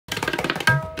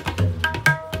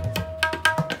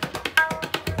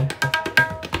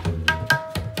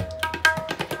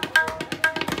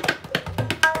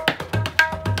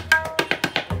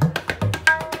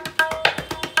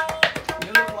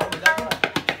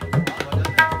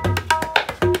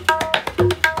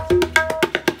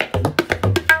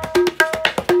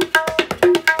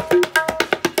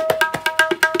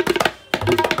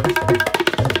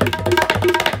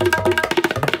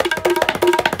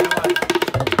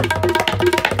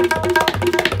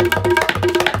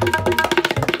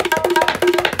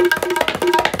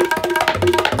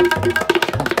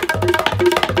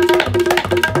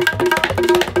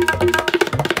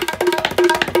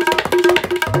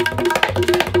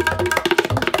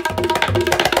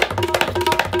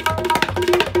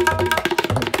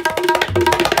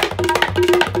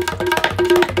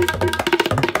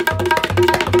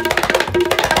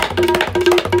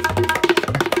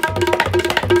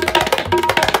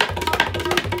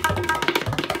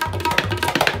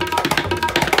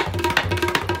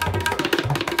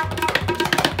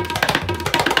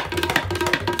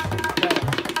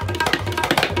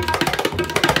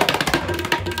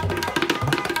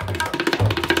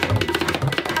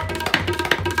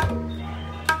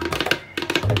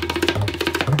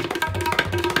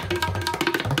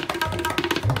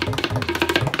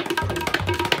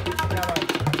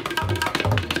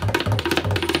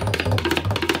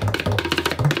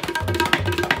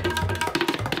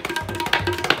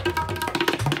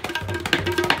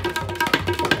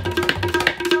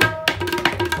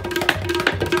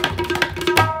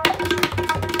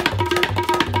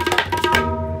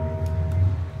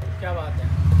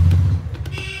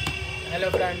Hello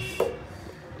friends,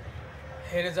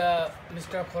 here is a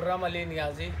Mr. Khurram Ali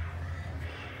Niyazi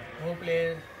who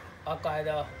plays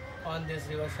Al-Qaeda on this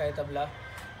reverse syahi tabla.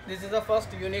 This is the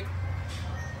first unique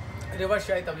reverse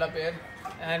syahi tabla pair,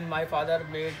 and my father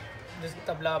made this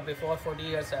tabla before 40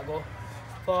 years ago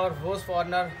for whose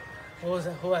foreigner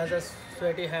who has a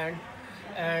sweaty hand,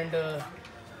 and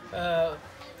the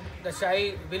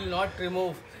syahi will not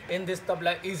remove in this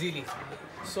tabla easily.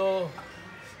 So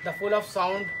the full of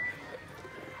sound,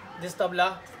 this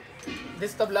tabla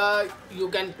you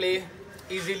can play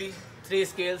easily 3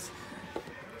 scales: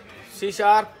 C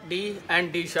sharp, D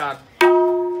and D sharp.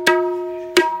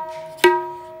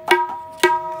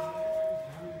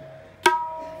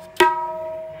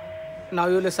 Now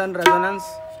you listen resonance.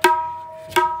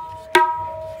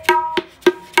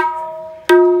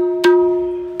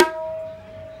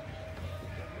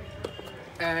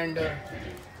 And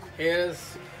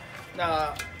here's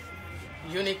the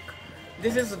unique.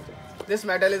 This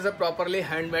metal is a properly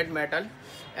handmade metal,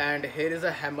 and here is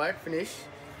a hammered finish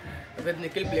with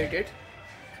nickel plated,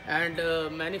 and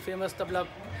many famous tabla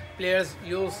players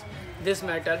use this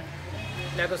metal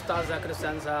like Ustad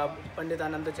Qasim sahab, Pandit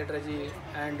Anand Chatterjee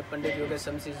and Pandit Yogesh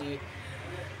Shamsi ji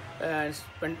and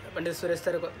Pandit Suresh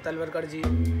Talwarkar ji.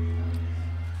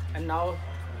 And now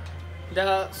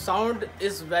the sound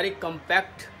is very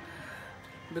compact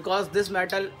because this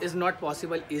metal is not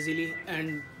possible easily,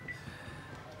 and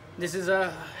this is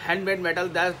a handmade metal.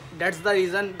 That's the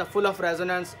reason the full of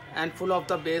resonance and full of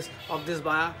the bass of this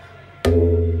Bayan.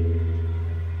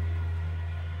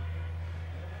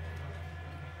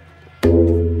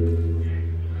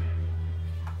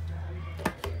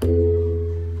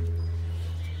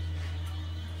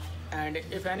 And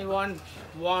if anyone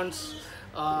wants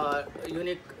a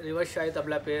unique reverse syahi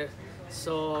tabla pair,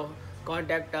 so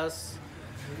contact us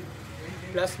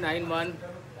 +91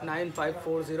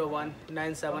 95401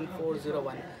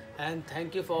 97401. And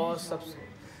thank you for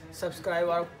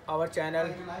subscribe our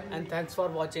channel, and thanks for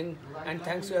watching, and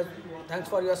thanks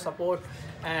for your support.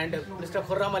 And Mr.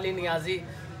 Khurram Ali Niyazi,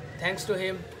 thanks to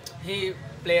him, he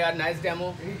play a nice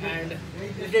demo, and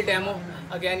little demo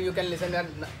again you can listen to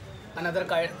another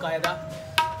qaeda.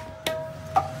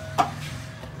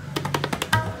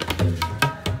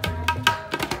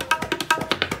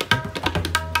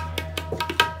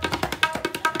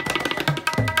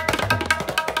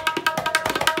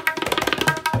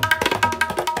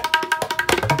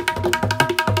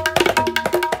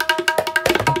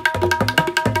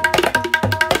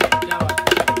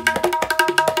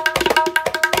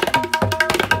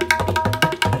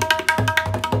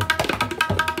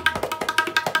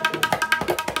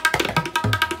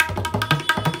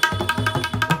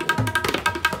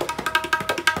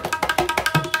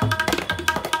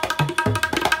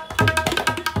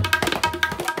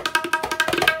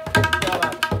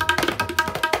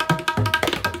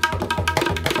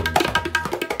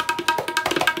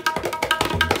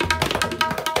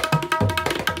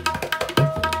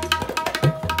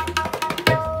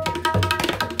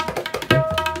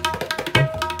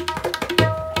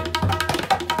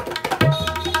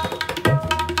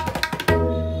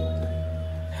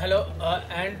 Hello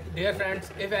and dear friends,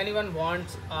 if anyone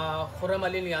wants Khurram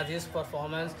Ali Niyazi's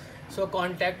performance, so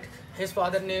contact his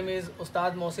father. Name is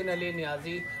Ustad Ali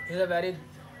Niyazi. He's a very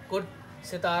good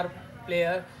sitar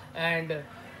player, and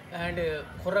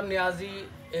Khurram Niyazi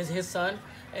is his son.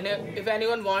 And if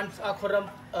anyone wants a Khurram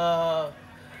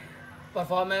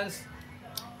performance,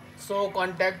 so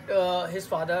contact his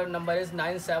father. Number is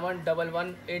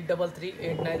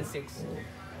 9711833896.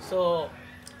 So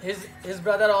his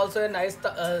brother also a nice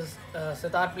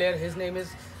sitar player. His name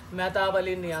is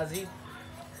Ali Niyazi.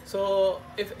 So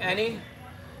if any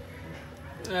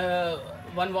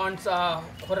one wants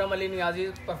Khurram Ali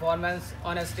Niyazi performance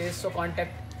on a stage, so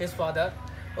contact his father.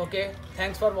 Okay,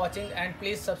 thanks for watching, and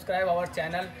please subscribe our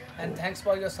channel, and thanks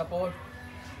for your support,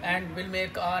 and we'll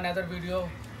make another video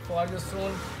for you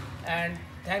soon. And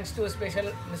thanks to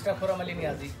special Mr. Khurram Ali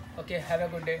Niyazi. Okay, have a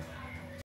good day.